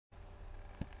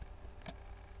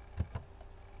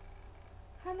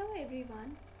Hello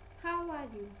everyone, how are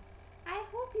you? I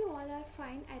hope you all are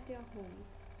fine at your homes.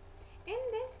 In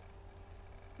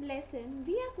this lesson,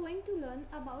 we are going to learn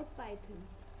about Python.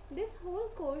 This whole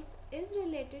course is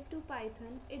related to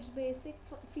Python, its basic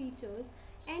features.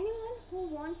 Anyone who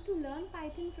wants to learn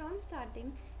Python from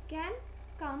starting can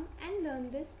come and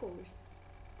learn this course.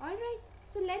 Alright,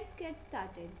 so let's get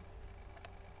started.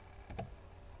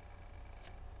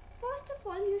 First of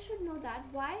all, you should know that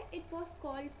why it was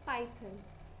called Python.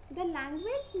 The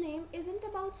language name isn't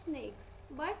about snakes,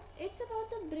 but it's about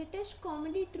the British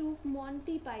comedy troupe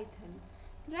Monty Python.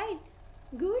 Right?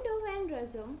 Guido van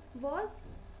Rossum was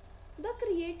the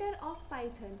creator of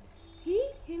Python. He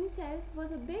himself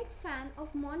was a big fan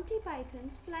of Monty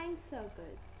Python's Flying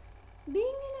Circus.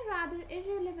 Being in a rather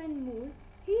irrelevant mood,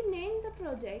 he named the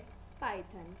project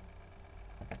Python.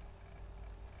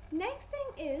 Next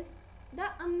thing is the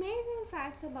amazing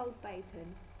facts about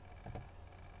Python.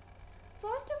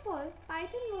 First of all,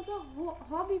 Python was a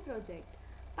hobby project.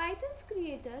 Python's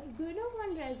creator, Guido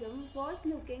van Rossum, was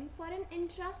looking for an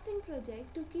interesting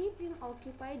project to keep him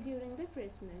occupied during the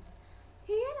Christmas.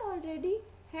 He had already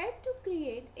helped to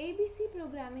create ABC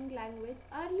programming language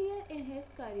earlier in his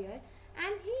career,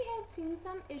 and he had seen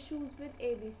some issues with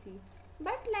ABC,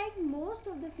 but liked most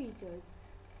of the features.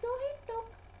 So he took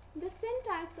the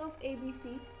syntax of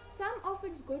ABC, some of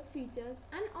its good features,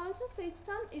 and also fixed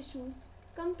some issues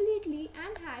completely,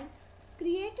 and had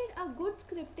created a good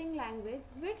scripting language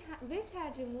which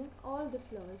had removed all the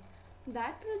flaws.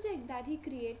 That project that he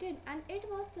created, and it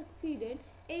was succeeded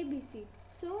ABC.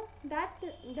 So that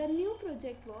the new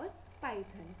project was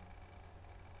Python.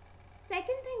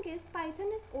 Second thing is Python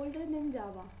is older than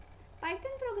Java.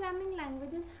 Python programming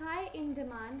language is high in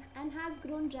demand and has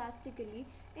grown drastically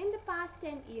in the past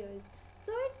 10 years.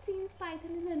 So it seems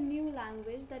Python is a new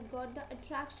language that got the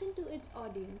attraction to its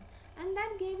audience, and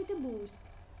that gave it a boost.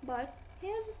 But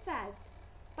here's a fact.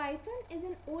 Python is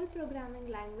an old programming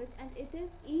language, and it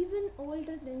is even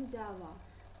older than Java.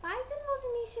 Python was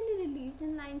initially released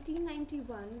in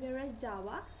 1991, whereas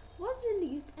Java was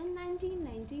released in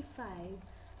 1995.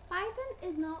 Python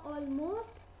is now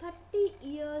almost 30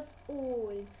 years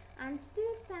old and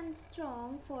still stands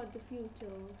strong for the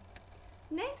future.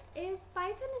 Next is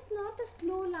Python is not a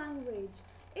slow language.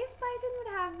 If Python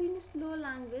would have been a slow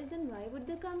language, then why would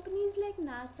the companies like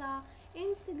NASA,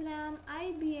 Instagram,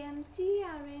 IBM,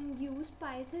 CRN use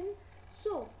Python?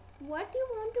 So, what you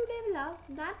want to develop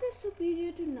that is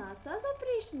superior to NASA's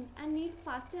operations and need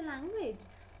faster language.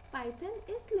 Python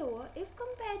is slower if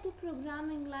compared to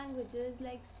programming languages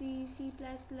like C, C++,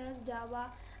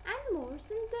 Java and more,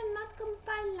 since they are not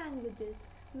compiled languages,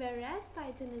 whereas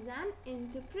Python is an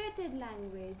interpreted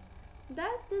language.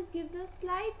 Thus, this gives a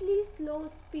slightly slow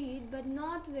speed but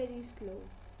not very slow.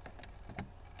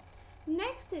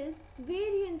 Next is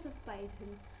variants of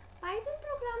Python. Python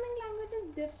programming language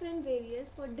has different variants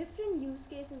for different use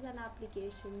cases and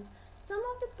applications. Some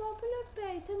of the popular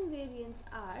Python variants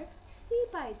are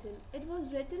CPython. It was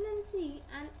written in C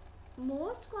and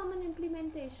most common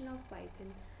implementation of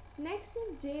Python. Next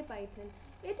is JPython.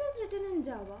 It is written in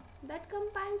Java that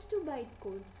compiles to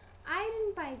bytecode.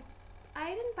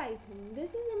 IronPython.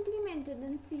 This is implemented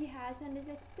in C# and is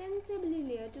extensively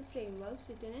layered to frameworks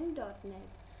written in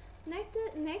 .NET. Next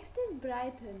is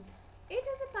Brython. It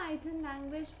is a Python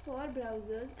language for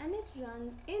browsers and it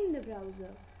runs in the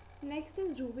browser. Next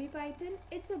is RubyPython.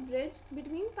 It's a bridge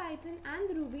between Python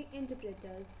and Ruby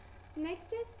interpreters.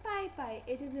 Next is PyPy.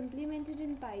 It is implemented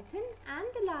in Python. And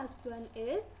the last one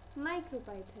is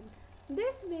MicroPython.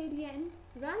 This variant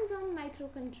runs on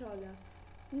microcontroller.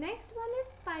 Next one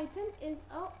is Python is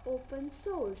a open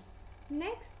source.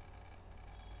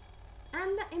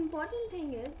 And the important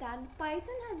thing is that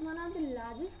Python has one of the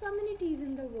largest communities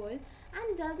in the world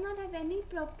and does not have any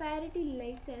proprietary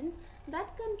license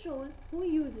that control who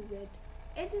uses it.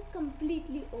 It is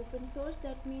completely open source.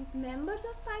 That means members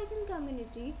of Python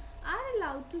community are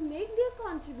allowed to make their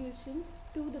contributions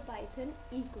to the Python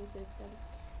ecosystem.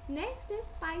 Next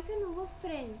is Python over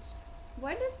French.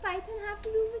 What does Python have to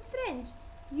do with French?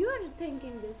 You are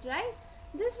thinking this, right?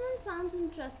 This one sounds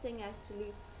interesting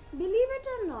actually. Believe it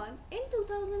or not, in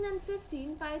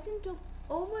 2015, Python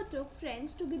overtook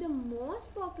French to be the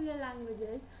most popular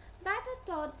languages that are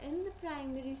taught in the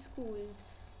primary schools.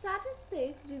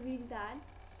 Statistics reveal that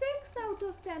 6 out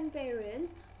of 10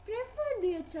 parents prefer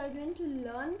their children to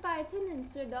learn Python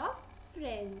instead of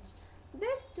French.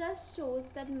 This just shows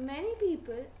that many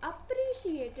people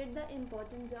appreciated the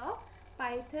importance of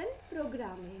Python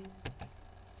programming.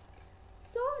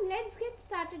 So let's get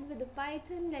started with the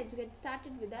Python. Let's get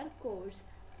started with our course.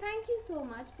 Thank you so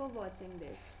much for watching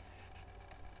this.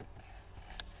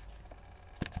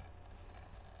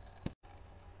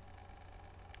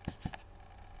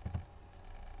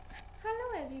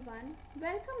 everyone,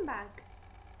 welcome back.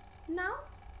 Now,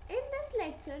 in this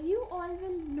lecture, you all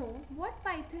will know what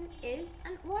Python is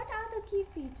and what are the key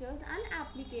features and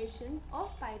applications of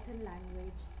Python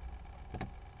language.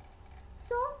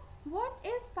 So, what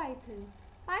is Python?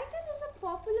 Python is a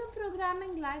popular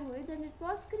programming language and it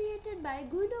was created by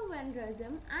Guido van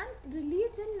Rossum and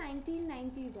released in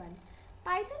 1991.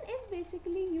 Python is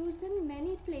basically used in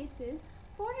many places.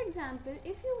 For example,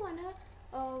 if you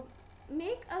wanna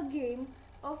make a game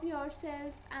of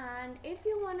yourself and if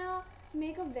you wanna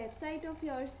make a website of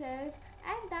yourself,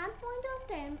 at that point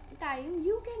of time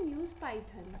you can use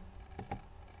Python.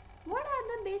 What are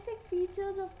the basic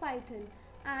features of Python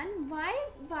and why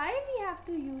we have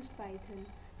to use Python?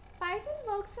 Python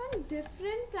works on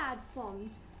different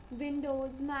platforms: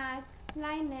 Windows, Mac,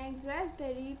 Linux,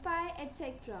 Raspberry Pi,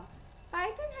 etc.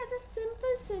 Python has a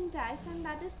simple syntax and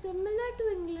that is similar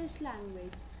to English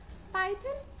language.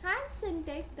 Python has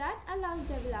syntax that allows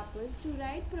developers to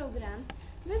write programs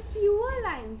with fewer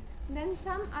lines than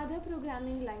some other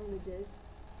programming languages.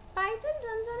 Python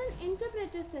runs on an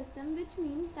interpreter system, which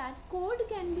means that code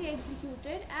can be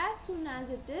executed as soon as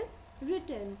it is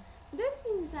written. This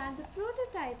means that the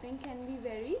prototyping can be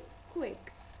very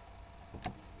quick.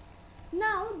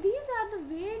 Now, these are the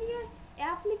various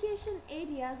application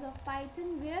areas of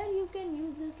Python where you can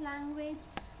use this language,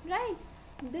 right?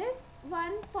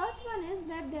 First one is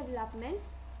web development.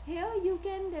 Here you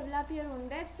can develop your own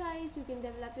websites, you can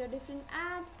develop your different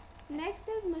apps. Next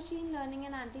is machine learning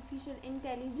and artificial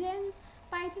intelligence.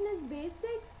 Python is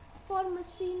basics for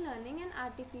machine learning and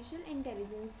artificial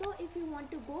intelligence. So if you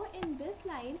want to go in this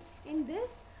line, in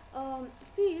this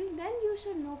field, then you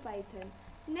should know Python.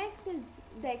 Next is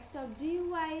desktop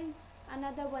GUIs.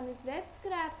 Another one is web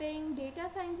scraping, data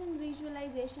science and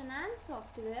visualization, and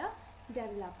software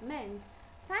development.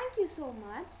 Thank you so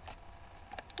much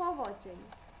for watching.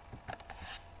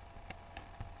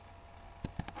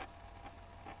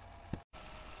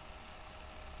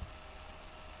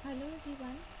 Hello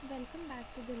everyone, welcome back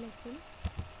to the lesson.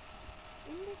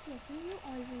 In this lesson, you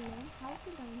all will learn how to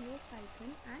download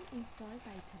Python and install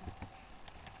Python.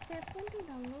 Step 1 to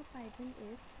download Python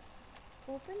is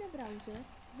open a browser,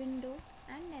 window,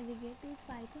 and navigate to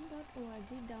python.org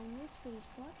download page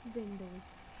for Windows.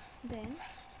 Then,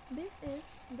 this is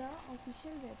the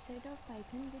official website of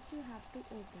Python which you have to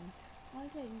open.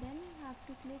 Alright, then you have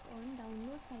to click on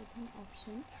download Python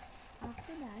option.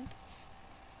 After that,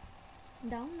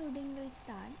 downloading will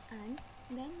start and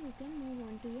then you can move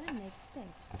on to your next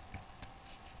steps.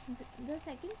 The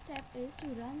second step is to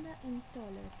run the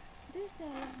installer. This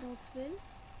dialog box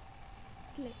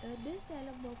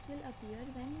will appear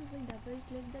when you will double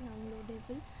click the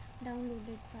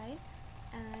downloaded file,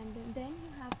 and then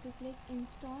you have to click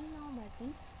install now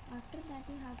button. After that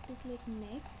you have to click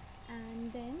next,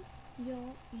 and then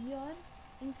your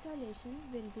installation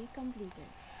will be completed.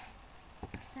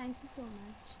 Thank you so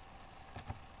much.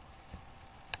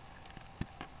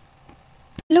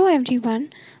 Hello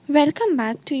everyone, welcome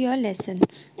back to your lesson.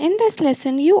 In this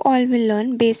lesson, you all will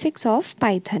learn basics of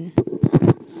Python.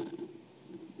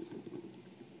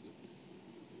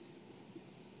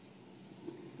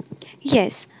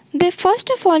 Yes, first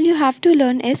of all you have to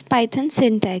learn is Python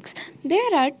syntax.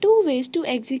 There are two ways to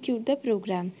execute the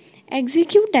program.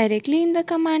 Execute directly in the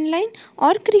command line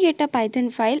or create a Python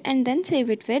file and then save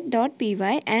it with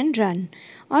 .py and run.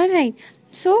 Alright,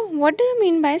 so what do you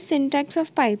mean by syntax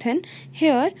of Python?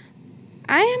 Here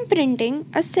I am printing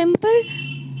a simple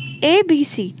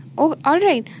ABC. Oh,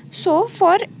 alright. So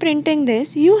for printing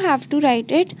this, you have to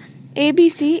write it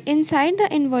ABC inside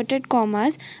the inverted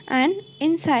commas and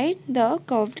inside the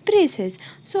curved braces.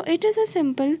 So it is a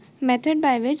simple method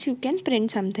by which you can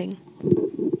print something.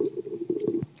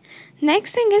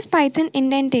 Next thing is Python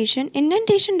indentation.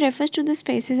 Indentation refers to the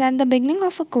spaces at the beginning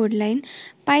of a code line.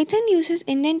 Python uses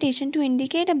indentation to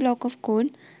indicate a block of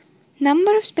code.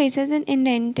 Number of spaces in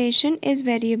indentation is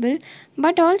variable,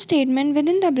 but all statements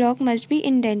within the block must be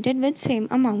indented with same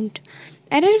amount.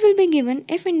 Error will be given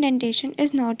if indentation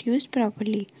is not used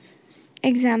properly.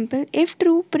 Example, if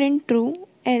true, print true,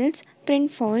 else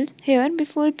print false. Here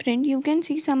before print you can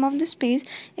see some of the space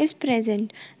is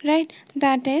present, right?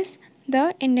 That is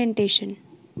the indentation.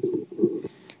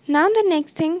 Now the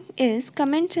next thing is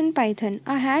comments in Python.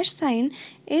 A hash sign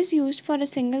is used for a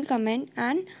single comment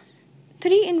and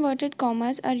 3 inverted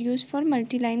commas are used for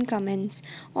multi-line comments.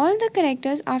 All the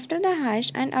characters after the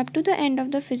hash and up to the end of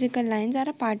the physical lines are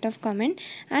a part of comment,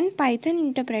 and Python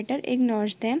interpreter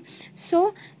ignores them,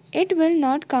 so it will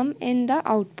not come in the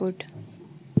output.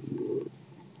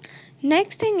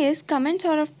 Next thing is comments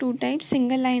are of two types,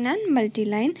 single line and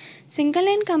multi-line. Single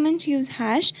line comments use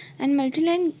hash and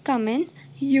multi-line comments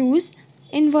use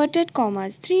inverted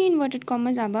commas, 3 inverted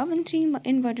commas above and 3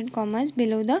 inverted commas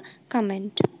below the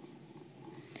comment.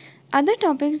 Other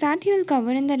topics that you will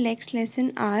cover in the next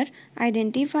lesson are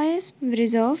identifiers,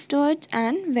 reserved words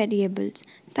and variables.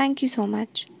 Thank you so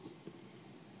much.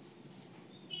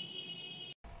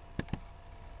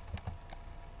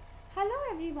 Hello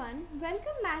everyone,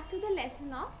 welcome back to the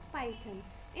lesson of Python.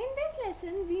 In this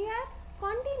lesson we are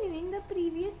continuing the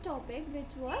previous topic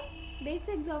which was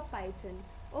basics of Python.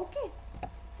 Okay,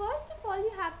 first of all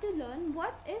you have to learn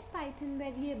what is Python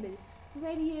variable.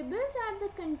 Variables are the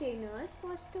containers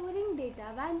for storing data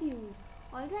values.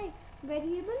 Alright,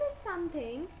 variable is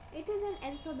something, it is an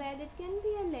alphabet, it can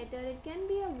be a letter, it can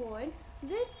be a word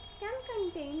which can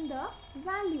contain the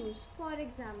values. For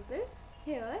example,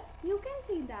 here you can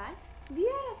see that we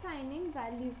are assigning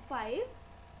value 5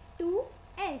 to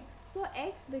x. So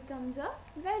x becomes a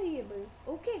variable.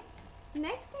 Okay.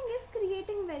 Next thing is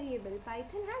creating variable.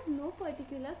 Python has no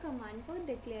particular command for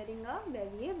declaring a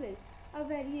variable. A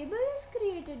variable is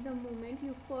created the moment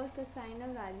you first assign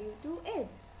a value to it.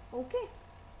 Okay.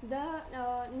 The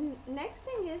next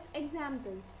thing is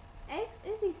example. X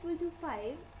is equal to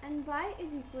 5 and y is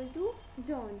equal to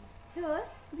John. Here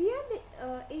we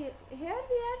are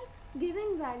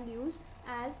giving values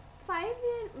as 5,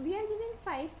 we are giving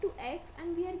 5 to x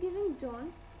and we are giving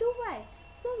John to y.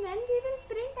 So when we will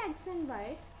print x and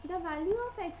y, the value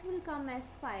of x will come as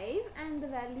 5 and the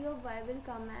value of y will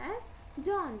come as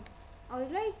John.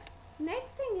 Alright.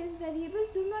 Next thing is variables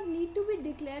do not need to be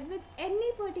declared with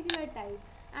any particular type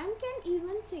and can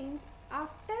even change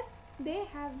after they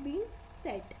have been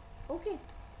set. Okay.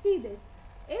 See this.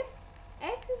 If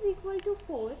x is equal to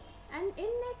 4 and in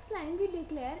next line we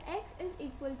declare x is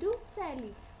equal to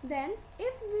Sally, then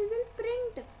if we will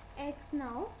print x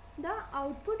now, the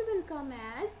output will come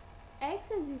as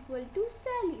x is equal to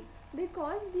Sally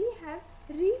because we have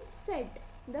reset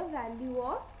the value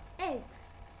of x.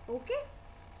 Okay.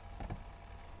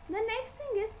 The next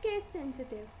thing is case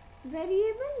sensitive.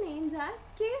 Variable names are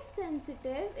case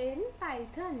sensitive in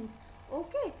Python.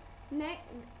 Okay.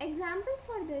 Example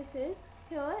for this is,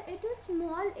 here it is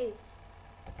small a.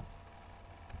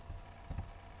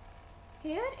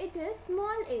 Here it is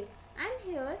small a and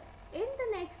here in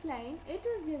the next line it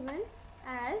is given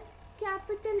as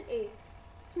capital A.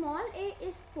 Small a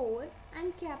is 4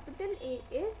 and capital A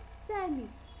is Sally.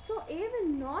 So a will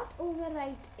not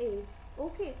overwrite a.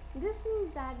 Okay, this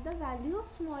means that the value of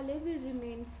small a will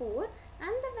remain 4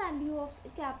 and the value of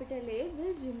capital A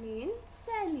will remain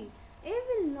Sally. A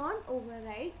will not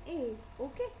override a.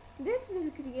 Okay, this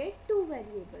will create two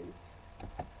variables.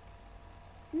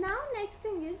 Now next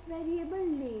thing is variable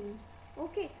names.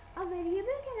 Okay, a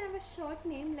variable can have a short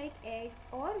name like x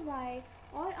or y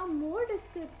or a more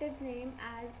descriptive name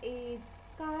as age,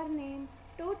 car name,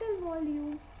 total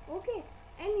volume. Okay,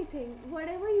 anything,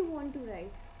 whatever you want to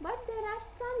write. But there are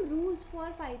some rules for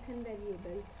Python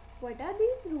variables. What are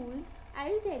these rules?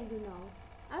 I'll tell you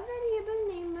now. A variable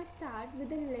name must start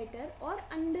with a letter or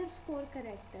underscore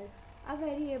character. A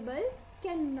variable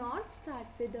cannot start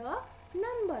with a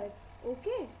number.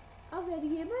 Okay. A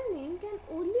variable name can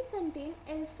only contain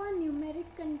alphanumeric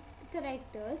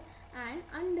characters and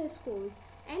underscores.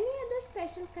 Any other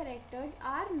special characters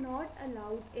are not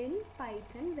allowed in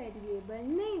Python variable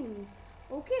names.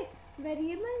 Okay.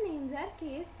 Variable names are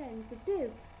case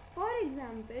sensitive. For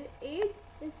example, age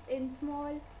is in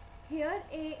small. Here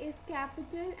A is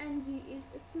capital and G is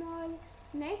small.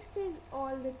 Next is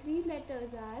all the three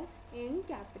letters are in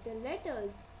capital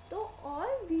letters. So all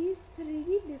these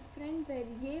three different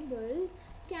variables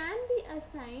can be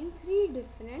assigned three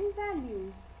different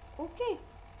values. Okay.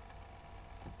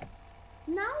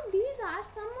 Now these are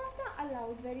some of the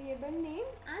allowed variable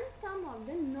names and some of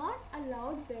the not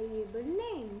allowed variable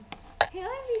names.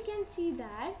 Here we can see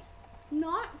that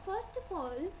first of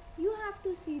all you have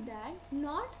to see that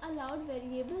not allowed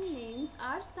variable names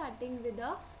are starting with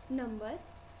a number.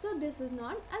 So this is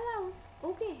not allowed.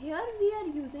 Okay, here we are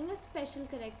using a special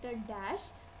character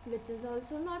dash which is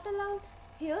also not allowed.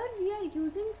 Here we are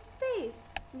using space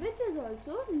which is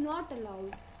also not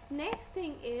allowed. Next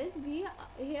thing is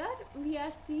here we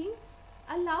are seeing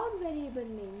allowed variable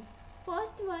names.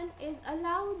 First one is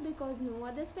allowed because no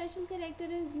other special character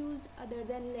is used other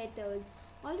than letters.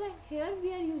 Alright, here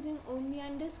we are using only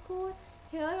underscore.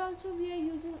 Here also we are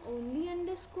using only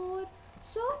underscore.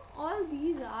 So all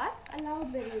these are allowed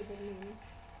variable names.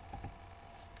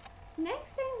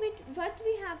 Next thing what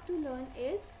we have to learn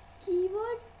is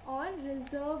keyword or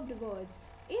reserved words.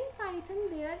 In Python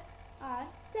there are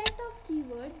set of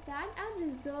keywords that are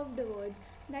reserved words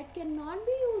that cannot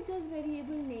be used as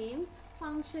variable names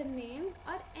function names,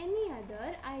 or any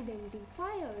other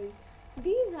identifiers.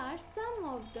 These are some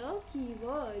of the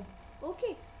keywords.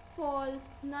 Okay, false,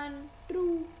 none,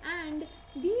 true, and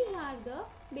these are the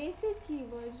basic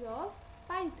keywords of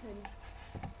Python.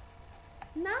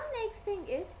 Now next thing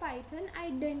is Python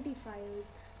identifiers.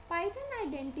 Python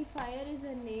identifier is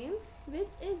a name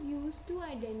which is used to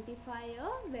identify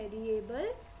a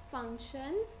variable,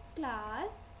 function, class,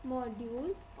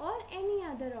 module, or any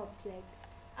other object.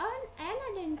 An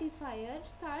identifier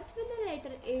starts with the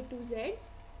letter A to Z,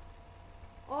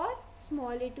 or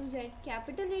small a to z,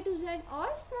 capital A to Z, or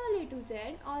small a to z,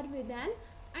 or with an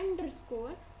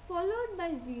underscore followed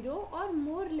by 0 or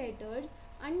more letters,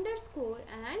 underscore,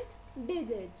 and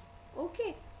digits.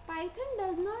 Okay, Python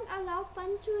does not allow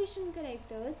punctuation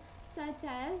characters such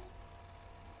as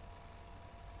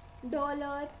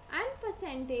dollar and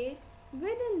percentage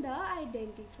within the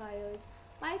identifiers.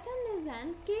 Python is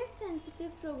an case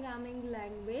sensitive programming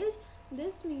language.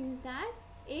 This means that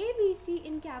ABC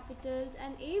in capitals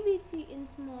and ABC in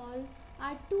small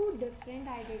are two different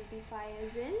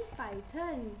identifiers in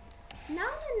Python. Now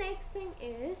the next thing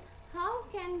is, how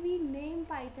can we name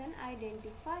Python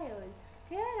identifiers?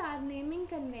 Here are naming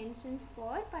conventions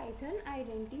for Python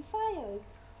identifiers.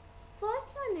 First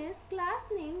one is, class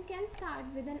name can start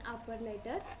with an upper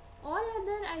letter. All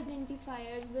other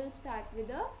identifiers will start with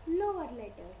a lower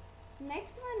letter.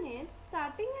 Next one is,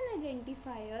 starting an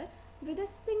identifier with a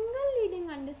single leading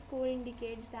underscore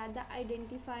indicates that the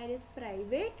identifier is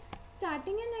private.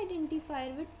 Starting an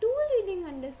identifier with two leading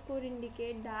underscore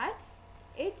indicate that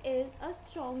it is a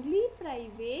strongly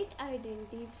private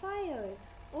identifier.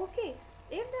 Okay,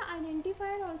 if the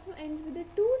identifier also ends with the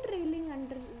two trailing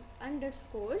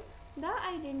underscores, the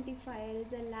identifier is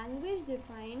a language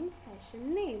defined special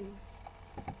name.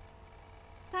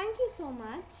 Thank you so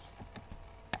much.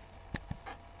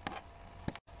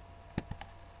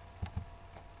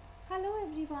 Hello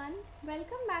everyone,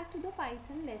 welcome back to the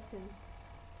Python lesson.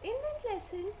 In this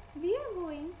lesson, we are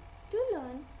going to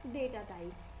learn data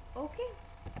types. Okay?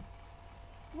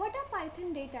 What are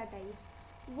Python data types?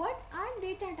 What are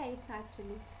data types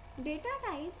actually? Data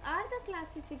types are the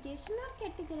classification or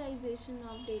categorization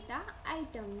of data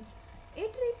items.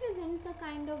 It represents the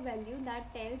kind of value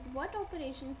that tells what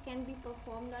operations can be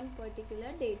performed on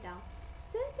particular data.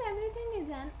 Since everything is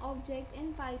an object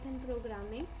in Python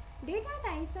programming, data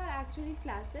types are actually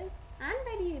classes and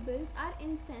variables are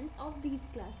instances of these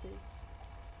classes.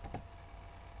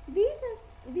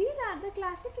 These are the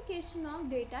classification of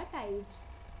data types.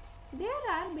 There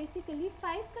are basically 5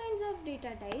 kinds of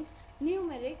data types: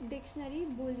 numeric, dictionary,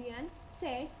 boolean,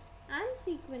 sets, and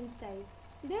sequence type.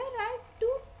 There are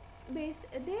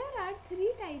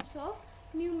 3 types of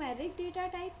numeric data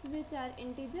types, which are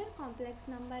integer, complex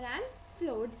number, and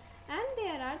float, and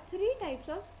there are 3 types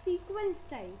of sequence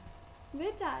type,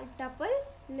 which are tuple,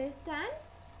 list, and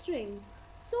string.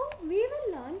 So we will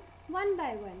learn one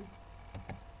by one.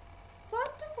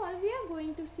 First of all, we are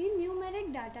going to see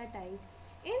numeric data type.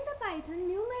 In the Python,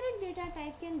 numeric data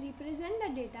type can represent the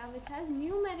data which has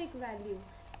numeric value.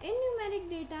 In numeric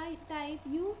data type,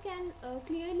 you can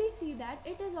clearly see that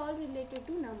it is all related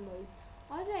to numbers.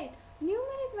 Alright,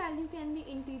 numeric value can be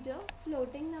integer,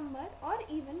 floating number, or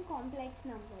even complex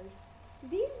numbers.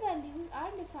 These values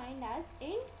are defined as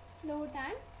int, float,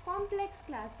 and complex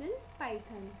class in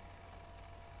Python.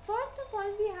 First of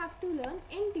all, we have to learn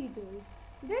integers.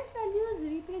 This value is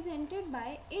represented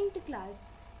by int class.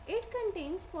 It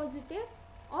contains positive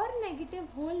or negative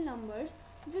whole numbers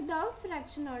without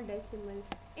fraction or decimal.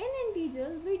 In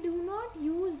integers, we do not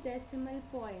use decimal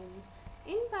points.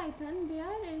 In Python,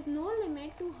 there is no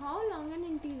limit to how long an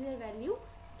integer value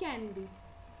can be.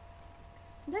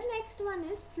 The next one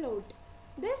is float.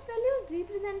 This value is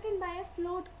represented by a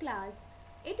float class.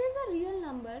 It is a real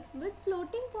number with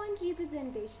floating point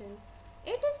representation.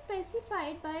 It is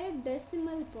specified by a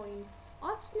decimal point.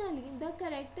 Optionally, the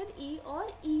character E or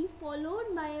E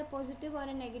followed by a positive or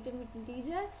a negative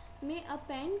integer may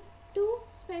append to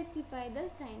specify the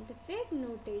scientific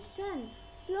notation.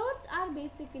 Floats are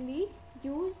basically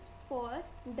used for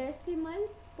decimal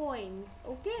points.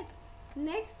 Okay.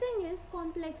 Next thing is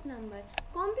complex number.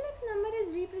 Complex number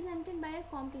is represented by a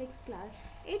complex class.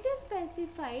 It is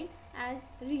specified as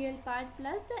real part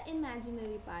plus the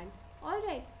imaginary part.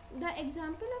 Alright, the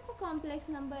example of a complex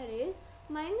number is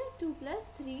 -2 plus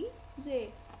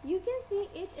 3j. You can see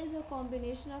it is a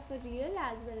combination of a real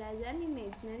as well as an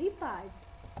imaginary part.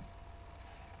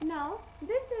 Now,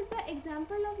 this is the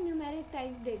example of numeric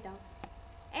type data.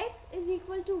 X is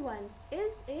equal to 1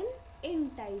 is in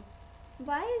int type.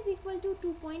 Y is equal to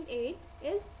 2.8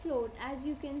 is float. As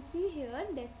you can see here,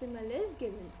 decimal is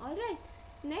given. Alright.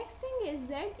 Next thing is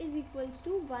z is equals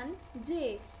to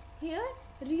 1j. Here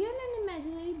real and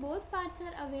imaginary both parts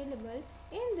are available.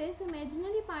 In this,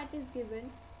 imaginary part is given,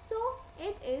 so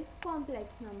it is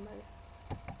complex number.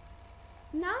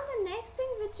 Now the next thing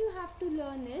which you have to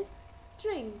learn is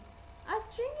string. A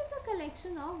string is a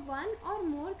collection of one or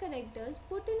more characters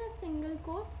put in a single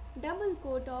quote, double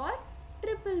quote or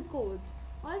triple quotes.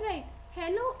 Alright,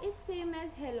 hello is same as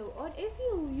hello, or if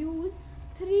you use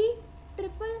 3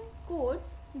 triple quotes,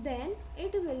 then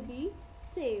it will be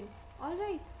same.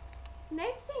 Alright.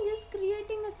 Next thing is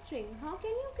creating a string. How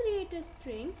can you create a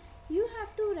string? You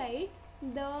have to write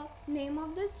the name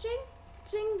of the string.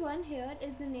 String 1 here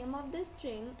is the name of the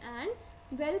string, and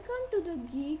welcome to the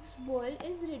geeks world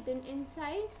is written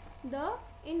inside the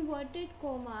inverted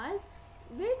commas,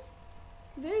 which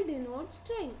will denote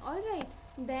string. Alright,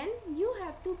 then you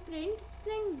have to print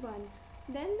string 1.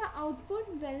 Then the output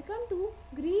welcome to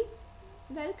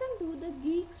the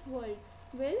geeks world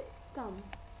will come.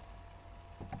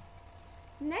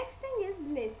 Next thing is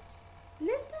list.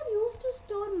 Lists are used to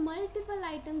store multiple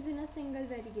items in a single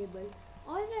variable.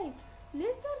 Alright,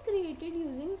 lists are created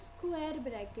using square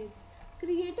brackets.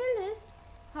 Create a list.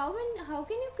 How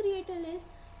can you create a list?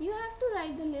 You have to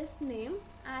write the list name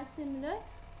as similar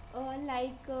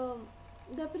like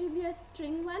the previous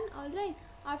string one. Alright,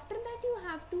 after that you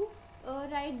have to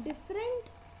write different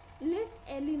list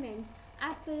elements.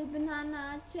 Apple,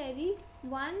 banana, cherry,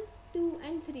 1, 2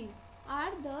 and 3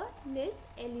 are the list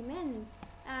elements,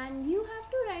 and you have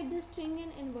to write the string in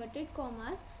inverted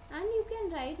commas, and you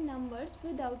can write numbers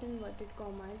without inverted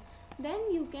commas. Then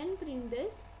you can print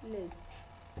this list.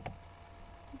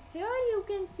 Here you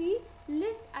can see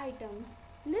list items.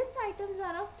 List items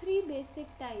are of 3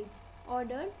 basic types: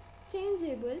 ordered,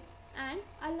 changeable and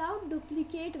allowed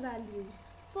duplicate values.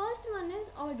 First one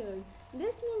is ordered.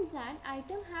 This means that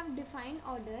items have defined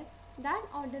order. That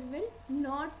order will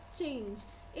not change.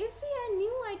 If we add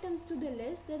new items to the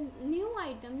list, then new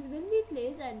items will be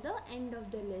placed at the end of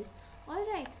the list.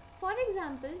 Alright, for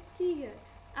example, see here,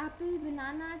 apple,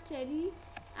 banana, cherry,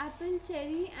 apple,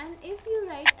 cherry, and if you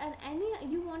write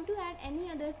you want to add any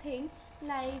other thing,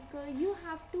 like you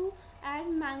have to add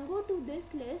mango to this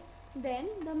list, then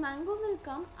the mango will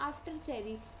come after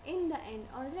cherry in the end.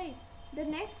 Alright, the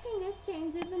next thing is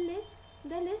changeable list.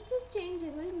 The list is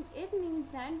changeable. It means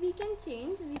that we can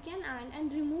change, we can add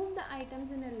and remove the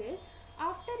items in a list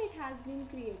after it has been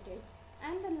created.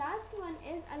 And the last one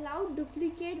is allowed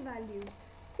duplicate values.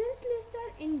 Since lists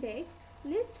are indexed,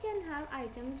 list can have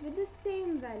items with the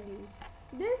same values.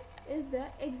 This is the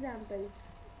example.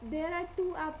 There are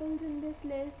 2 apples in this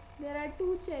list, there are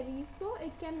 2 cherries, so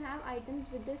it can have items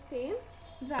with the same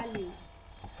value.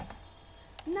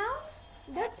 Now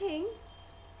the thing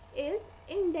is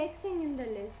indexing in the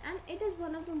list, and it is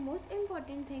one of the most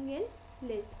important thing in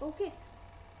list. Okay,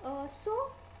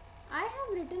 so I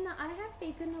have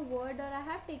taken a word, or I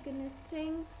have taken a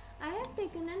string, I have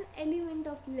taken an element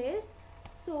of list.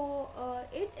 So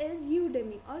it is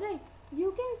Udemy. Alright,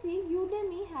 you can see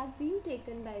Udemy has been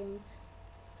taken by me.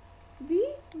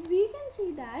 We can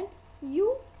see that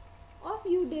U of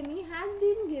Udemy has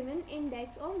been given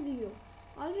index of 0.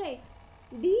 Alright,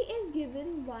 D is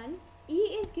given 1, E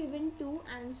is given 2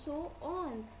 and so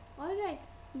on. Alright,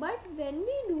 but when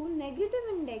we do negative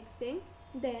indexing,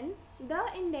 then the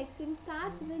indexing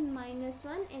starts with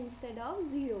 -1 instead of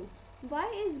 0. Y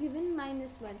is given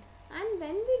 -1, and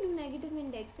when we do negative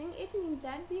indexing, it means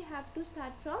that we have to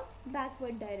start from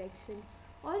backward direction.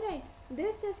 Alright,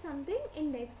 this is something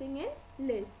indexing in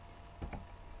list.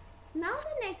 Now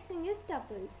the next thing is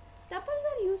tuples. Tuples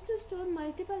are used to store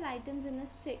multiple items in a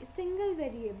single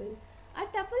variable. A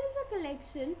tuple is a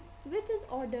collection which is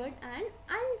ordered and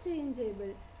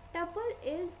unchangeable. Tuple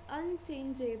is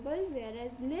unchangeable,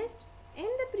 whereas list,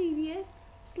 in the previous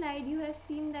slide you have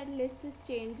seen that list is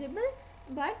changeable,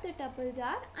 but the tuples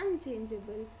are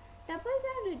unchangeable. Tuples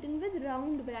are written with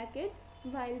round brackets,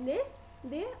 while list,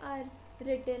 they are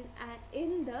written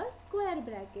in the square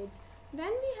brackets.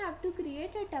 When we have to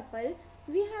create a tuple,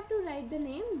 we have to write the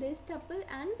name this tuple,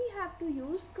 and we have to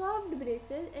use curved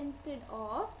braces instead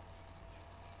of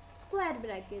square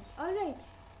brackets. Alright,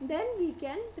 then we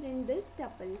can print this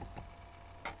tuple.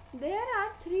 There are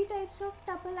 3 types of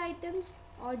tuple items: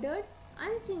 ordered,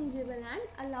 unchangeable and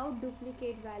allowed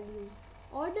duplicate values.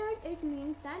 Ordered, it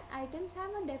means that items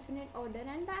have a definite order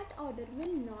and that order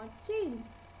will not change.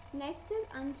 Next is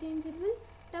unchangeable.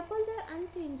 Tuples are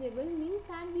unchangeable, means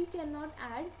that we cannot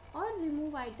add or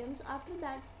remove items after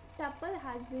that tuple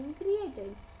has been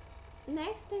created.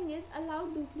 Next thing is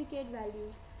allowed duplicate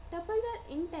values. Tuples are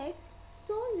in text,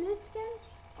 so list can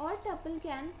or tuple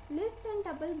can, list and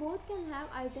tuple both can have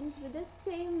items with the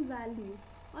same value.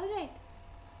 Alright,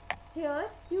 here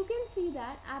you can see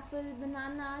that apple,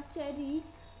 banana, cherry.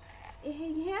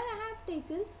 Here I have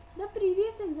taken the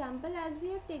previous example as we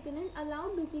have taken an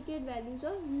allowed duplicate values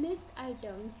of list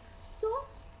items. So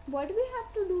what we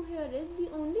have to do here is we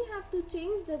only have to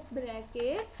change the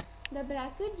brackets. The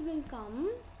brackets will come.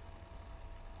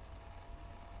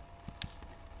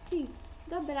 See,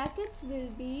 the brackets will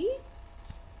be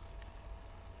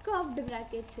curved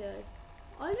brackets here.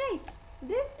 Alright,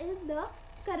 this is the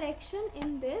correction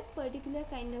in this particular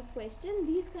kind of question.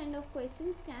 These kind of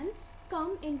questions can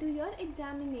come into your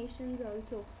examinations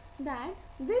also, that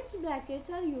which brackets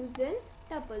are used in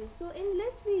tuples. So in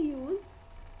list we use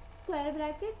square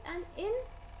brackets and in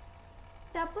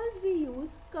tuples we use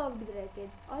curved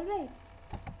brackets. Alright,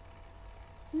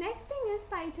 next thing is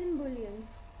Python booleans.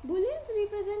 Booleans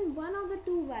represent one of the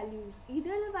two values.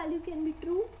 Either the value can be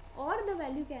true or the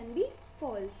value can be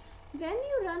false. When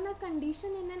you run a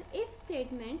condition in an if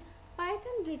statement,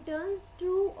 Python returns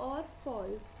true or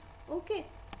false. Okay,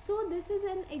 so this is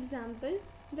an example.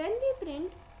 When we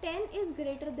print 10 is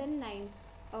greater than 9,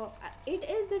 it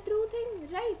is the true thing,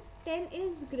 right? 10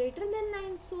 is greater than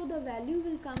 9, so the value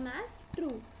will come as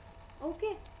true.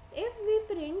 Okay, if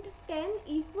we print 10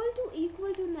 equal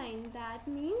to 9, that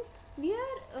means we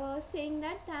are saying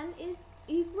that 10 is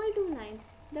equal to 9.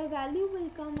 The value will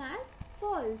come as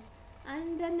false.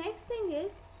 And the next thing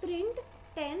is print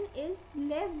 10 is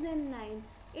less than 9.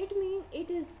 It means it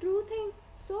is true thing.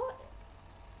 So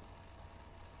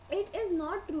it is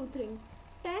not true thing.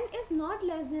 10 is not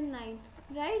less than 9,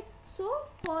 right? So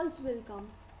false will come.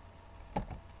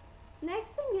 Next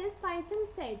thing is Python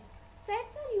sets.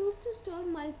 Sets are used to store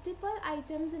multiple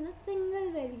items in a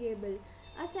single variable.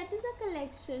 A set is a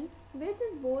collection which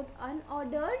is both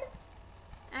unordered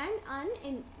and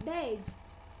unindexed.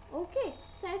 Okay,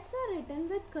 sets are written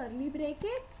with curly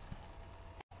brackets.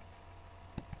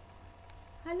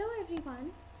 Hello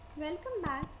everyone, welcome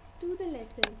back to the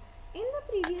lesson. In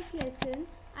the previous lesson,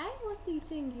 I was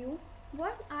teaching you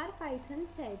what are Python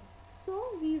sets. So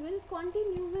we will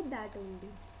continue with that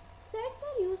only. Sets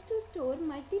are used to store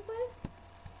multiple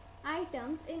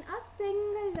items in a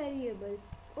single variable.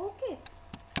 Okay,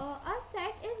 a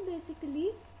set is basically,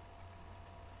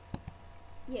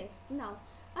 yes, now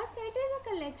a set is a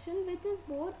collection which is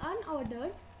both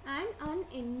unordered and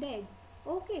unindexed.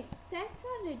 Okay, sets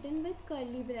are written with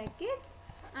curly brackets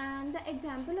and the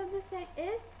example of the set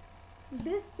is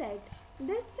this set.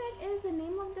 This set is the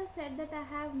name of the set that I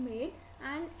have made,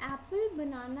 and apple,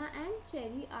 banana and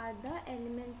cherry are the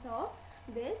elements of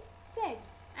this set.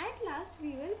 At last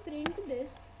we will print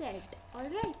this set.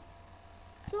 Alright,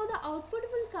 so the output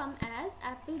will come as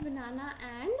apple, banana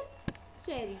and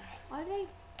cherry. Alright,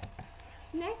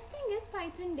 next thing is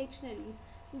Python dictionaries.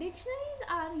 Dictionaries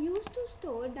are used to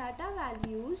store data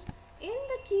values in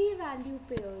the key value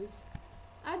pairs.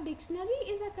 A dictionary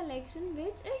is a collection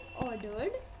which is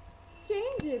ordered,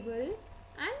 changeable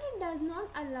and it does not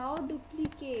allow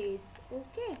duplicates.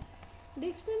 Okay,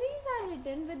 dictionaries are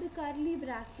written with the curly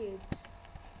brackets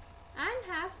and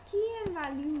have key and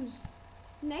values.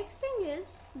 Next thing is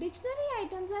dictionary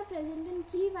items are present in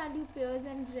key value pairs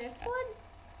and referred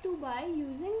to by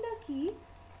using the key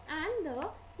and the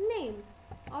name.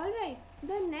 Alright,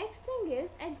 the next thing is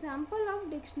example of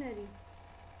dictionary.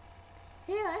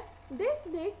 Here this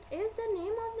dict is the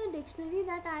name of the dictionary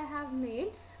that I have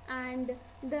made, and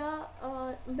the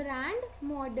brand,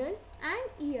 model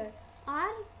and year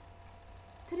are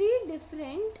three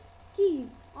different keys.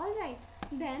 Alright,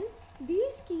 then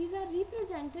these keys are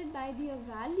represented by their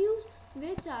values,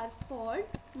 which are Ford,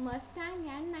 Mustang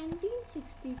and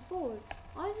 1964.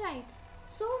 Alright,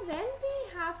 so when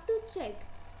we have to check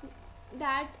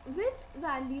that which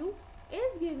value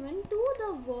is given to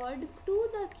the word, to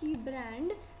the key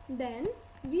brand, then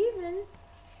we will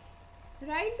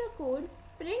write the code,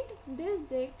 print this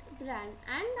dict brand,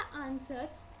 and the answer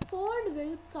Ford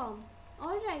will come.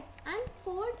 Alright, and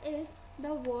Ford is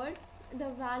the word, the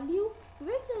value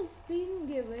which is being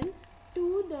given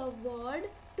to the word,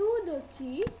 to the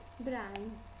key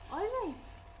brand. Alright.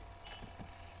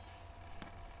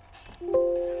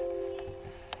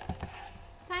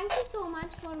 Thank you so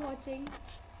much for watching.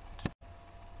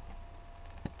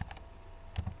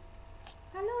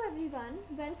 Hello everyone,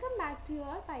 welcome back to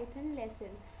your Python lesson.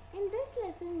 In this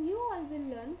lesson, you all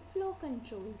will learn flow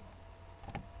control.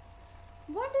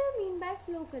 What do you mean by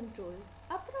flow control?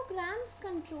 A program's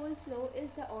control flow is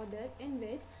the order in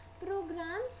which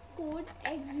programs code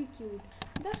execute.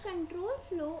 The control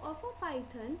flow of a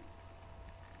Python,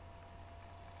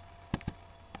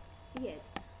 yes,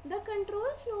 The control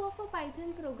flow of a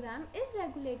Python program is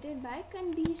regulated by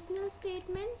conditional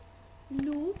statements,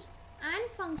 loops,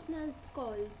 and function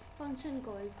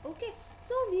calls. Okay,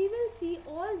 so we will see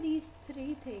all these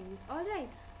three things. Alright,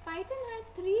 Python has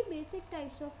three basic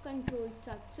types of control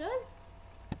structures.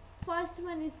 First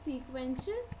one is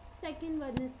sequential, second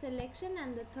one is selection,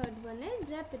 and the third one is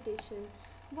repetition.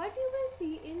 What you will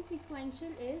see in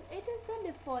sequential is it is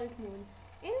the default mode.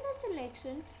 In the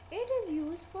selection, it is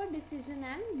used for decision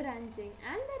and branching,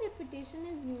 and the repetition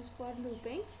is used for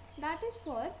looping, that is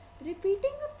for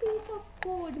repeating a piece of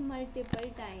code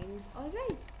multiple times.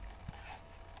 Alright.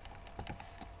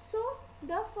 So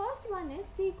the first one is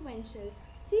sequential.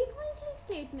 Sequential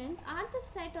statements are the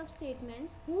set of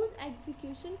statements whose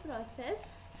execution process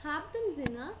happens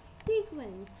in a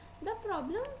sequence. The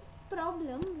problem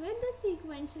with the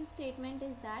sequential statement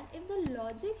is that if the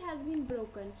logic has been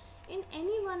broken in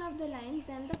any one of the lines,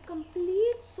 then the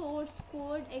complete source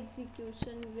code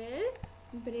execution will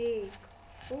break.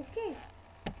 Okay.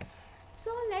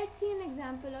 So let's see an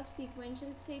example of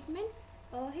sequential statement.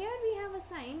 Here we have a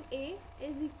sign A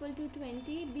is equal to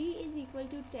 20, B is equal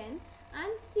to 10,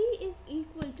 and C is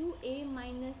equal to A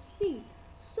minus C.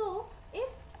 So if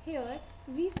here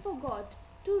we forgot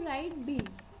to write B,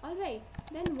 alright,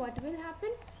 then what will happen?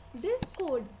 This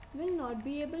code will not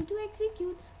be able to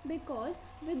execute, because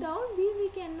without B we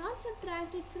cannot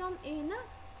subtract it from A na.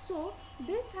 So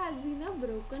this has been a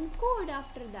broken code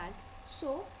after that.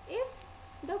 So if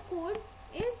the code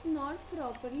is not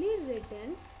properly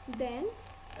written, then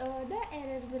the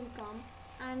error will come,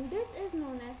 and this is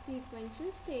known as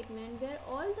sequential statement, where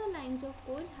all the lines of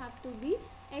code have to be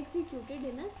executed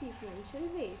in a sequential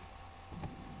way.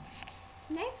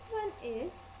 Next one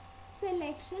is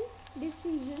selection,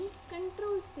 decision,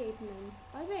 control statements.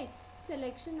 Alright,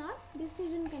 selection or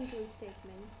decision control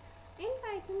statements. In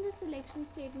Python, the selection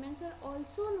statements are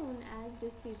also known as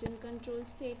decision control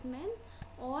statements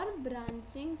or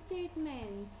branching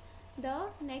statements. The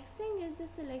next thing is the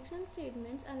selection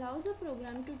statements allows a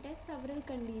program to test several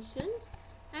conditions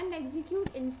and execute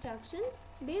instructions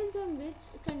based on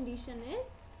which condition is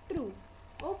true.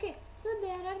 Okay, so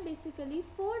there are basically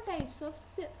four types of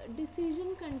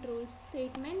decision control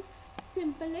statements: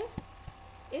 simple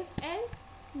if else,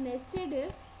 nested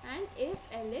if, and if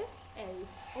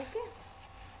else. Okay,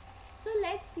 so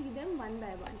let's see them one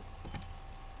by one.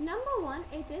 Number one,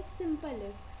 it is simple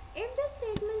if. If the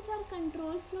statements are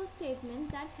control flow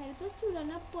statements that help us to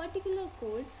run a particular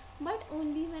code, but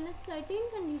only when a certain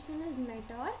condition is met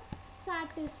or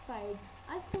satisfied.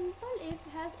 A simple if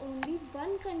has only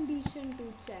one condition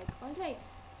to check. Alright,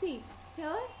 see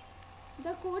here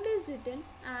the code is written,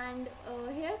 and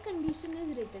here condition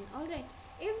is written. Alright,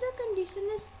 if the condition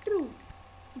is true,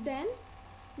 then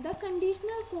the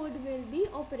conditional code will be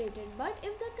operated, but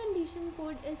if the condition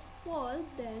code is false,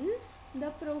 then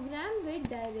the program will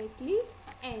directly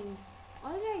end.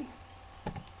 Alright,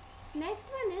 next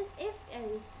one is if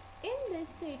else. In this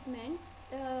statement,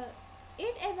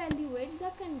 it evaluates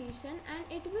the condition and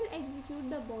it will execute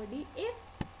the body if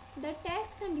the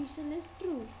test condition is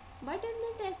true, but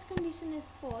if the test condition is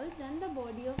false, then the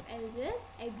body of else is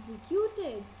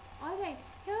executed. Alright,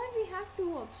 here we have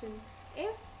two options.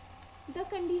 If the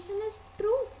condition is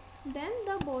true, then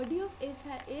the body of if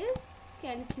is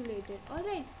calculated.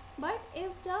 Alright, but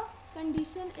if the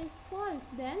condition is false,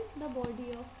 then the body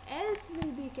of else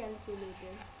will be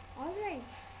calculated. Alright,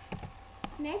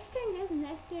 next thing is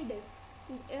nested if.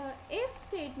 If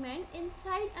statement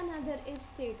inside another if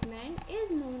statement is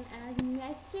known as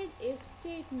nested if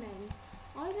statements.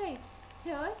 Alright,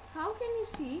 here how can you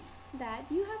see that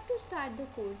you have to start the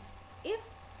code. If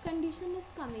condition is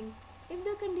coming, if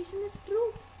the condition is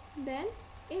true, then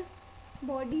if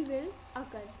body will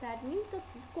occur, that means the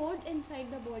code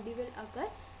inside the body will occur,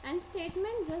 and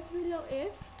statement just below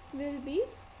if will be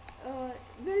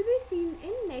seen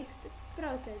in next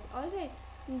process. Alright,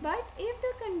 but if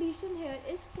the condition here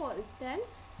is false, then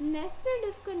nested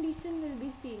if condition will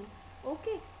be seen.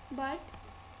 Okay, but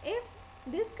if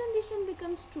this condition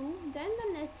becomes true, then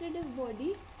the nested if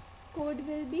body code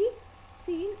will be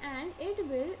seen and it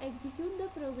will execute the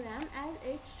program as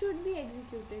it should be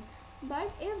executed.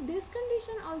 But if this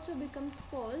condition also becomes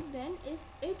false, then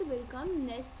it will come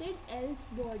nested else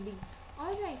body.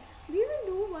 Alright, we will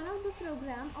do one of the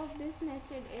program of this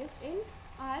nested if in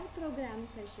our program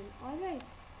session. Alright,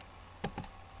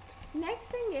 next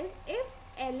thing is if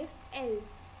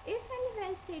else. If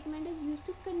else statement is used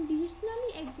to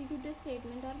conditionally execute a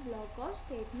statement or block of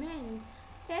statements.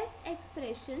 Test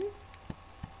expression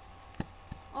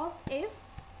of if.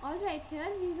 Alright, here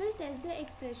we will test the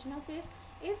expression of if.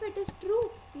 If it is true,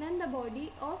 then the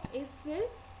body of if will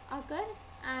occur,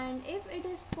 and if it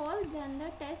is false, then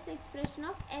the test expression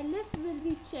of elif will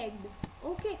be checked.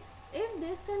 Okay, if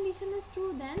this condition is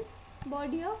true, then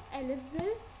body of elif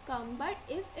will come, but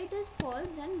if it is false,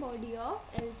 then body of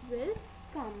else will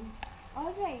come.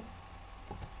 Alright,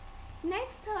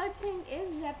 next third thing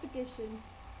is repetition.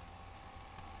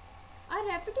 A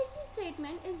repetition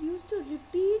statement is used to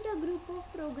repeat a group of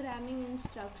programming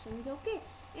instructions. Okay,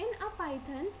 in a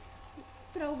Python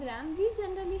program, we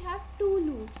generally have two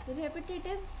loops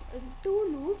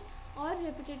or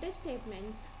repetitive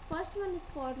statements. First one is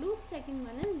for loop, second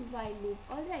one is while loop.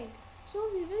 Alright, so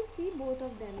we will see both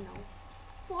of them now.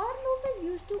 For loop is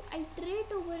used to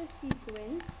iterate over a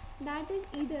sequence that is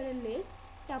either a list,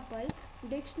 tuple,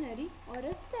 dictionary or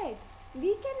a set.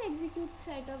 We can execute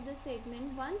set of the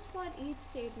statement once for each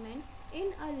statement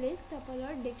in a list, tuple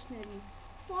or dictionary.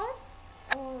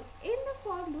 In the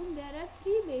for loop, there are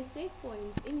three basic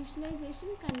points: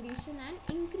 initialization, condition and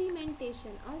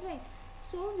incrementation. Alright,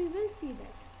 so we will see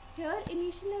that. Here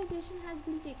initialization has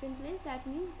been taken place, that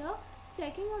means the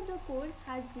checking of the code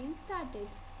has been started.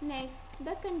 Next,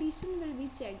 the condition will be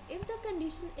checked. If the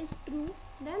condition is true,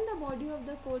 then the body of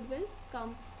the code will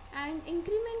come and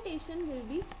incrementation will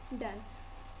be done.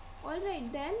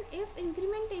 Alright, then if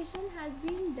incrementation has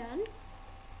been done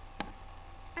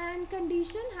and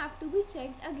condition have to be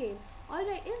checked again.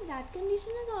 Alright, if that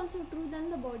condition is also true,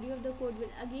 then the body of the code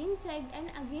will again check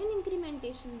and again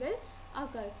incrementation will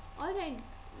occur. Alright,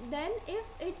 then if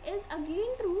it is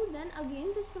again true, then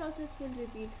again this process will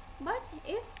repeat. But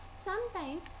if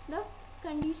sometime the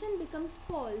condition becomes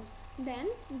false, then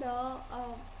the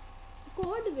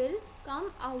code will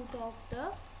come out of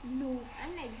the loop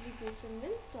and execution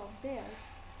will stop there.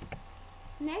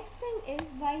 Next thing is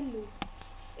while loop.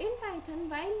 In Python,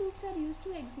 while loops are used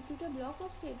to execute a block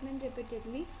of statement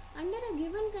repeatedly under a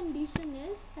given condition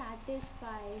is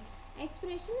satisfied.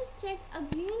 Expression is checked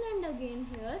again and again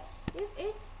here. If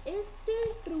it is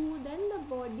still true, then the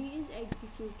body is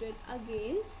executed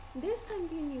again. This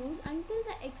continues until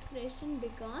the expression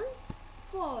becomes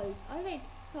false. Alright,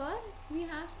 here we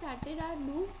have started our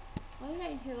loop.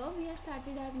 Alright, here we have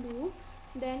started our loop.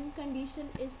 Then condition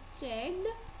is checked.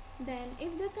 Then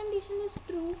if the condition is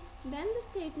true, then the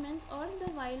statements or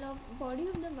the while of body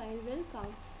of the while will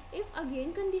come. If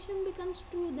again condition becomes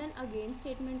true, then again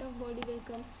statement of body will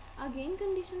come. Again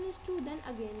condition is true, then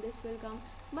again this will come.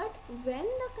 But when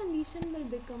the condition will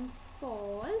become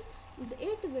false,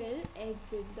 it will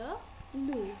exit the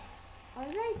loop.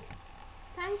 Alright,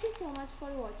 thank you so much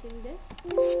for watching this.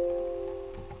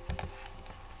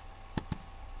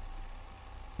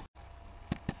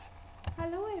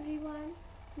 Hello everyone,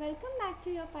 welcome back to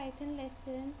your Python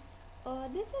lesson.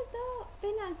 This is the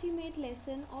penultimate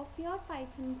lesson of your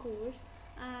Python course,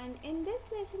 and in this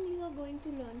lesson you are going to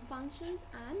learn functions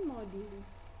and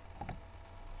modules.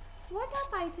 What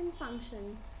are Python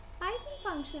functions? Python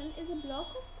function is a block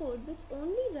of code which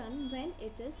only runs when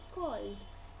it is called.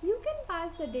 You can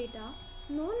pass the data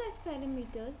known as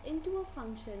parameters into a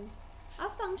function. A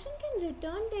function can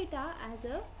return data as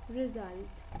a result.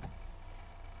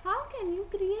 How can you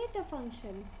create a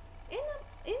function?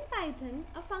 In Python,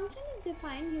 a function is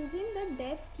defined using the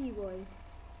def keyword.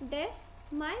 Def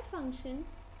my function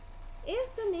is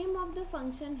the name of the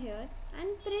function here,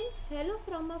 and print hello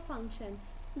from a function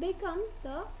becomes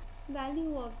the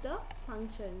value of the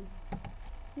function.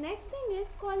 Next thing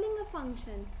is calling a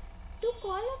function. To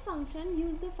call a function,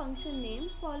 use the function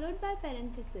name followed by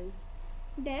parenthesis.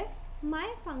 Def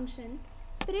my function,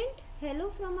 print hello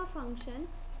from a function,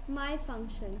 my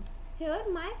function. Here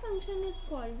my function is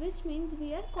called, which means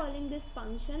we are calling this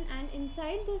function, and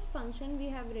inside this function we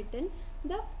have written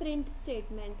the print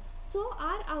statement. So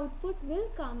our output will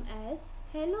come as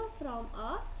hello from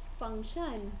a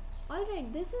function.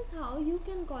 Alright, this is how you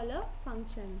can call a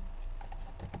function.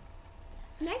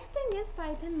 Next thing is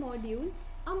Python module.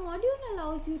 A module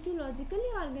allows you to logically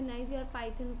organize your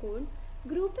Python code.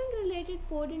 Grouping related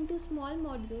code into small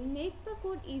modules makes the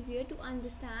code easier to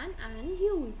understand and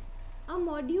use. A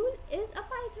module is a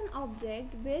Python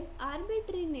object with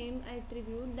arbitrary name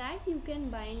attribute that you can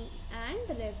bind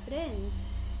and reference.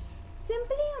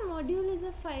 Simply, a module is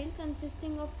a file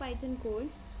consisting of Python code.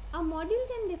 A module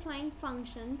can define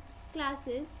functions,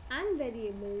 classes and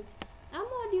variables. A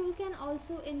module can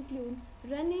also include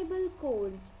runnable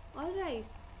codes. Alright.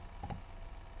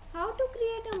 How to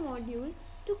create a module?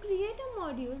 To create a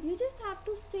module, you just have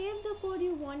to save the code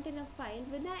you want in a file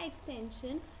with the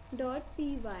extension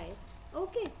 .py.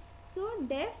 Okay, so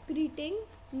def greeting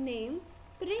name,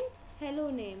 print hello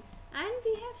name, and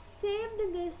we have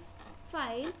saved this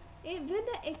file with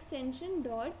the extension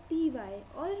 .py.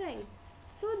 Alright,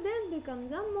 so this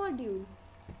becomes a module.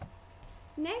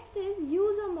 Next is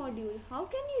use a module. How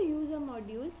can you use a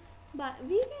module? But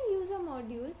we can use a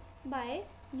module by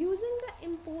using the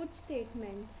import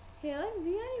statement. Here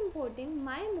we are importing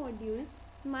my module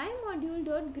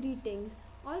dot greetings.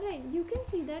 Alright, you can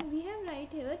see that we have right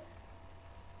here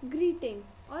greeting.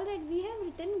 Alright, we have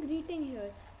written greeting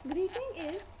here. Greeting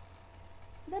is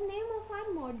the name of our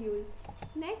module.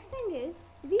 Next thing is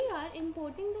we are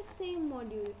importing the same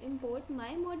module. Import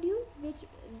my module, which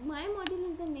my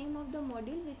module is the name of the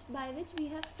module by which we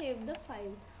have saved the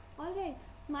file. Alright,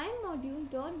 my module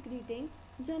dot greeting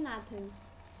Jonathan.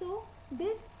 So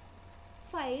this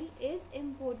file is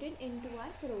imported into our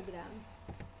program.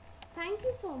 Thank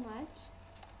you so much.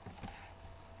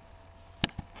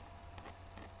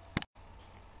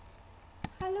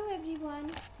 Hello everyone,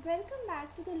 welcome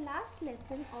back to the last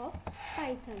lesson of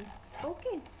Python.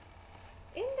 Okay,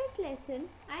 in this lesson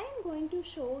I am going to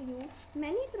show you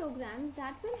many programs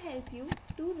that will help you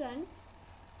to run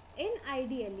in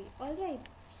ideally. Alright,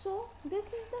 so this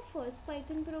is the first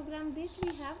Python program which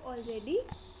we have already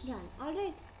run.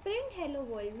 Alright, print hello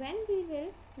world. When we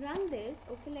will run this,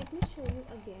 okay, let me show you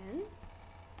again.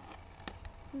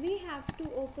 We have to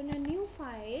open a new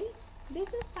file. This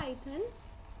is Python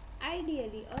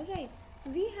ideally. Alright,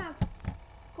 we have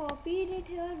copied it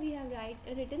here, we have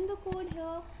written the code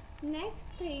here. Next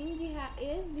thing we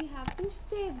have to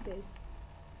save this.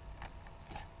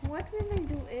 What we will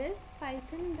do is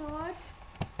python dot,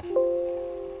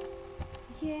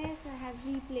 yes, I have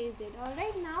replaced it.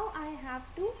 Alright, now I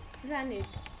have to run it.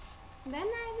 When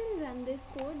I will run this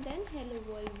code, then hello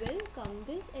world will come.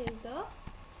 This is the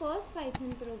first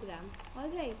Python program.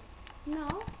 Alright,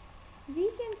 now we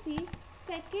can see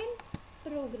second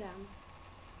program,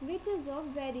 which is of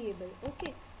variable.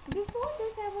 Okay, before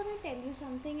this I want to tell you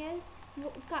something else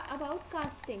about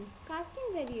casting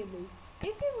variables.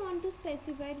 If you want to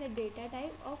specify the data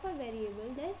type of a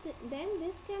variable, then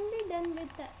this can be done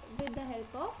with the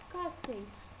help of casting.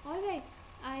 Alright,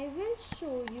 I will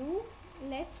show you.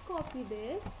 Let's copy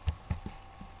this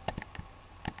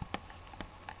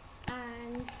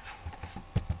and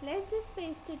let's just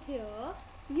paste it here.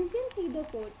 You can see the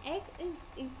code. X is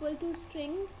equal to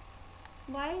string,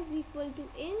 y is equal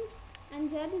to int, and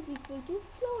z is equal to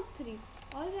float 3.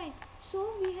 Alright, so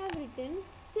we have written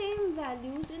same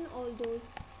values in all those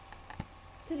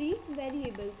three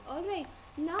variables. Alright,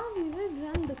 now we will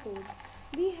run the code.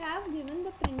 We have given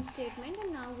the print statement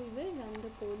and now we will run the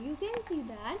code. You can see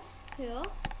that here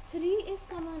 3 is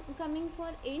coming for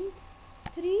int,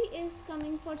 3 is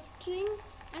coming for string,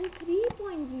 and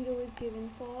 3.0 is given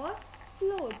for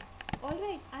float.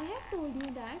 Alright, I have told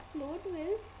you that float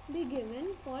will be given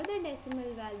for the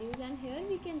decimal values, and here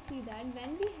we can see that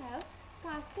when we have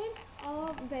casted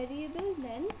a variable,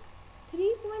 then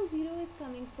 3.0 is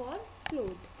coming for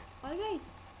float. Alright,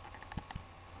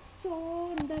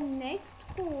 so the next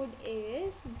code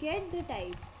is get the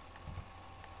type.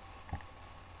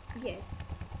 Yes,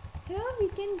 here we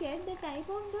can get the type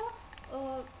of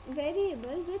the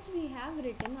variable which we have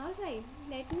written. Alright,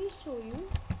 let me show you.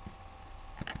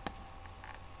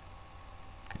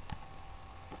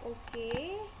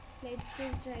 Okay, let's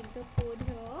just write the code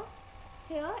here.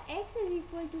 Here x is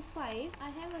equal to 5. I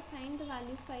have assigned the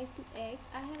value 5 to x.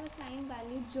 I have assigned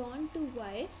value John to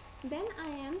y. Then I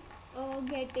am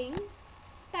getting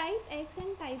type x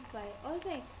and type y.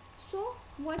 Alright, so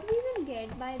what we will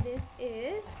get by this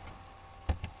is,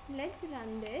 let's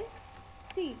run this.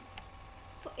 See,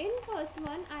 in first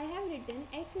one I have written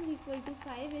x is equal to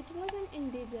 5, which was an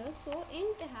integer, so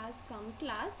int has come,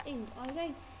 class int.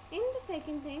 Alright, in the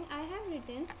second thing I have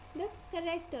written the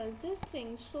characters, the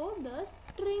string, so the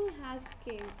string has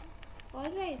came.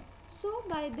 Alright, so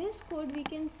by this code we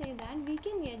can say that we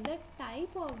can get the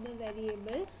type of the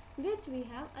variable which we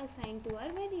have assigned to our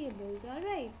variables.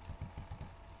 Alright,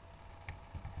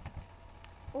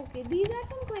 okay, these are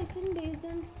some questions based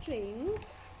on strings.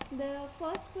 The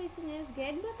first question is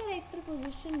get the character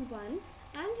position 1,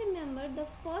 and remember the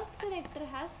first character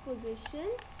has position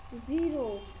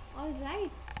 0.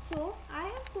 Alright, so I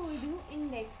have told you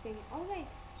indexing. Alright,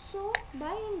 so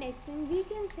by indexing we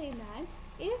can say that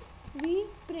if we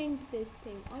print this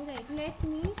thing. Alright, let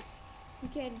me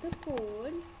get the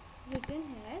code written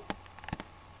here.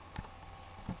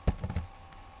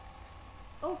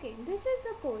 Okay, this is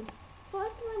the code.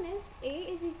 First one is a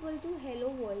is equal to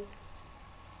hello world.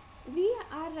 We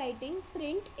are writing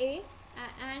print a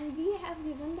and we have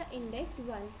given the index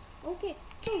 1. Okay,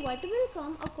 so what will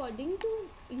come according to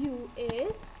you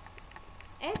is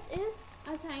h is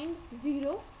assigned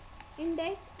 0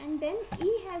 index, and then e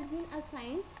has been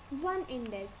assigned 1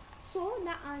 index, so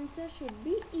the answer should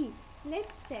be e.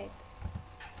 Let's check.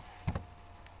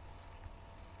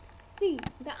 C.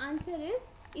 The answer is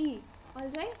E.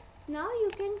 Alright. Now you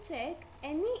can check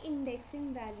any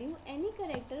indexing value, any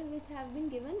character which have been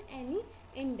given any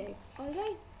index.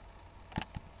 Alright.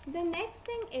 The next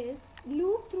thing is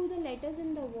loop through the letters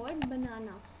in the word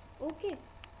banana. Okay.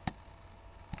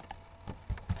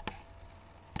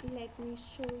 Let me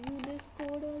show you this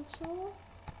code also.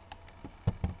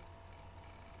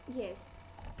 Yes.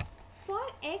 For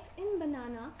X in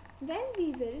banana, when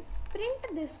we will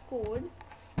print this code,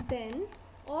 then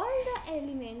all the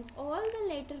elements, all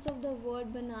the letters of the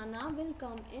word banana will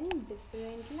come in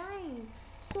different lines.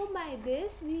 So by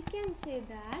this we can say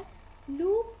that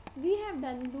we have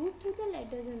done loop through the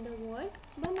letters in the word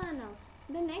banana.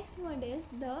 The next word is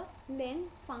the len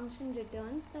function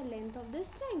returns the length of the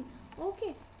string.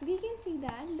 Okay, we can see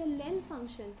that the len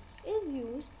function is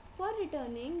used for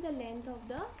returning the length of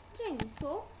the string.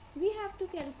 So we have to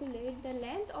calculate the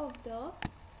length of the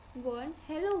word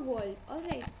hello world.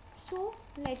 Alright, so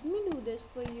let me do this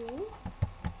for you.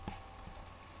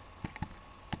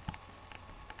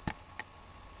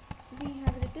 We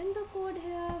have written the code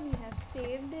here, we have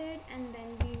saved it, and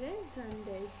then we will run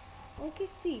this. Okay,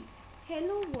 see,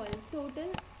 hello world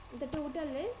the total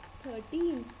is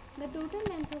 13. The total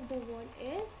length of the word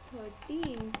is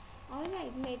 13.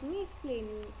 Alright, let me explain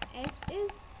you. H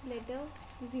is letter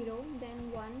 0,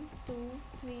 then 1, 2,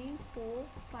 3, 4,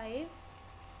 5,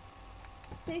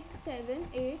 6, 7,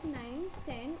 8, 9,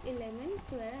 10, 11,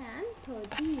 12 and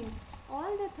 13.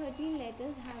 All the 13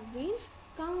 letters have been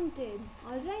counted.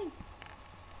 Alright.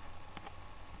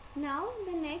 Now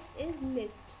the next is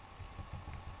list.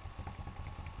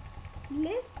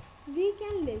 List, we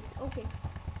can list. Okay.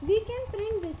 We can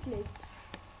print this list.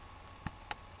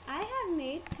 I have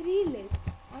made 3 lists.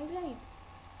 Alright.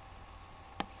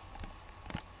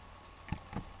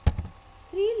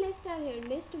 3 lists are here.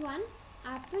 List 1,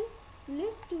 apple.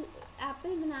 List 2,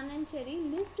 apple, banana and cherry.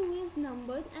 List 2 is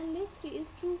numbers and list 3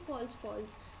 is true, false,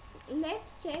 false.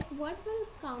 Let's check what will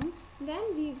come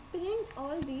when we print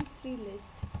all these 3 lists.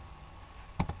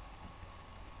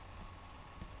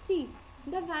 See,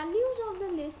 the values of the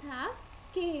list have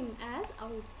came as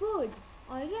output.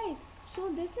 Alright, so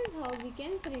this is how we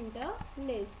can print a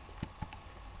list.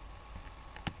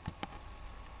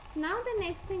 Now the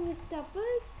next thing is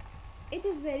tuples. It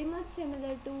is very much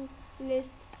similar to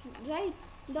list, right?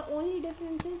 The only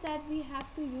difference is that we have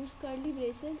to use curly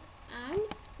braces and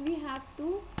we have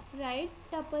to write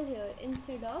tuple here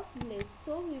instead of list.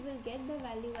 So we will get the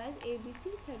value as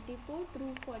ABC, 34,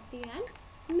 true, 40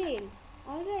 and male.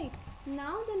 Alright,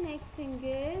 now the next thing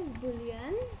is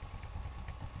boolean.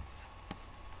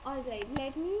 Alright,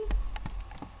 let me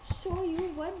show you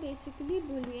what basically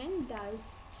boolean does.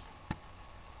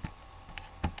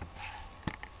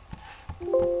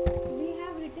 We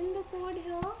have written the code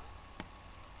here.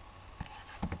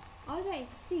 Alright,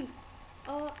 see,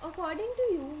 according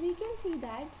to you, we can see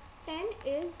that 10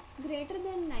 is greater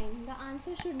than 9. The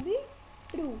answer should be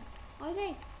true.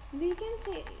 Alright, we can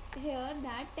say here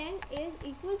that 10 is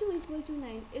equal to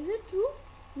 9. Is it true?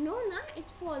 No,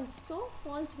 it's false. So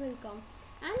false will come.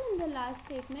 And in the last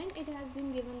statement, it has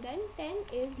been given that 10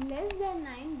 is less than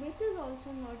 9, which is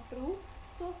also not true.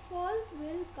 So false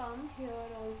will come here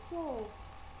also.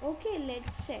 Okay,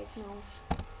 let's check now.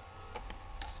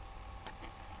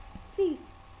 See,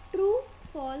 true,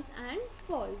 false and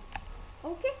false.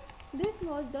 Okay, this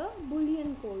was the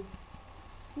boolean code.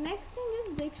 Next thing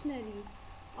is dictionaries.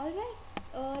 Alright,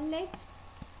 let's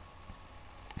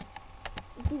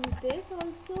do this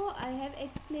also. I have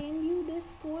explained you this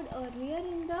code earlier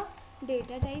in the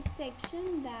data type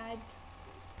section, that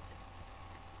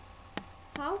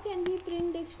how can we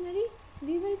print dictionary?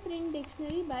 We will print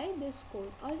dictionary by this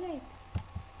code. Alright,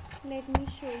 let me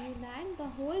show you that. The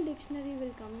whole dictionary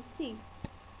will come. See,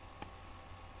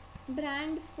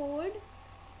 brand Ford,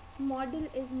 model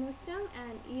is Mustang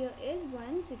and year is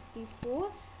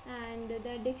 164, and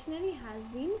the dictionary has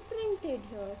been printed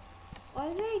here.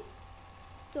 Alright,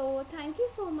 so thank you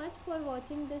so much for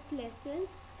watching this lesson.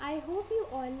 I hope you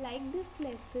all like this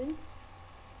lesson.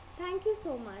 Thank you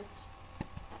so much.